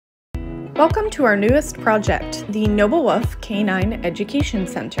Welcome to our newest project, the Noble Wolf Canine Education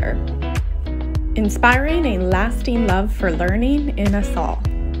Center, inspiring a lasting love for learning in us all.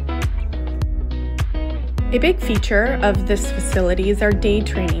 A big feature of this facility is our day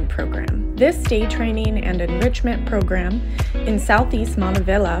training program. This day training and enrichment program in Southeast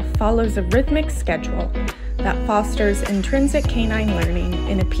Montavilla follows a rhythmic schedule that fosters intrinsic canine learning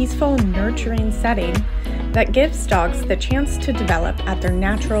in a peaceful, nurturing setting that gives dogs the chance to develop at their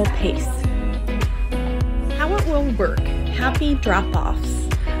natural pace. How it will work: happy drop-offs.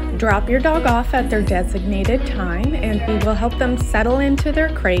 Drop your dog off at their designated time and we will help them settle into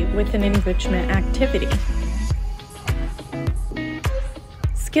their crate with an enrichment activity.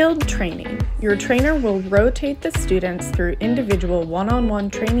 Skilled training. Your trainer will rotate the students through individual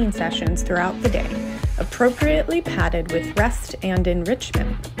one-on-one training sessions throughout the day, appropriately padded with rest and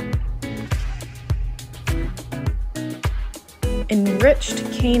enrichment.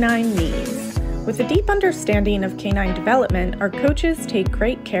 Enriched canine needs. With a deep understanding of canine development, our coaches take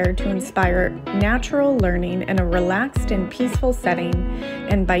great care to inspire natural learning in a relaxed and peaceful setting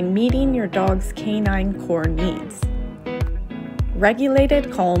and by meeting your dog's canine core needs.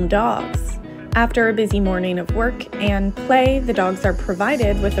 Regulated, calm dogs. After a busy morning of work and play, the dogs are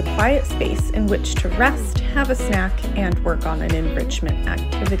provided with a quiet space in which to rest, have a snack, and work on an enrichment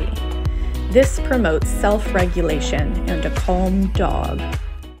activity. This promotes self-regulation and a calm dog.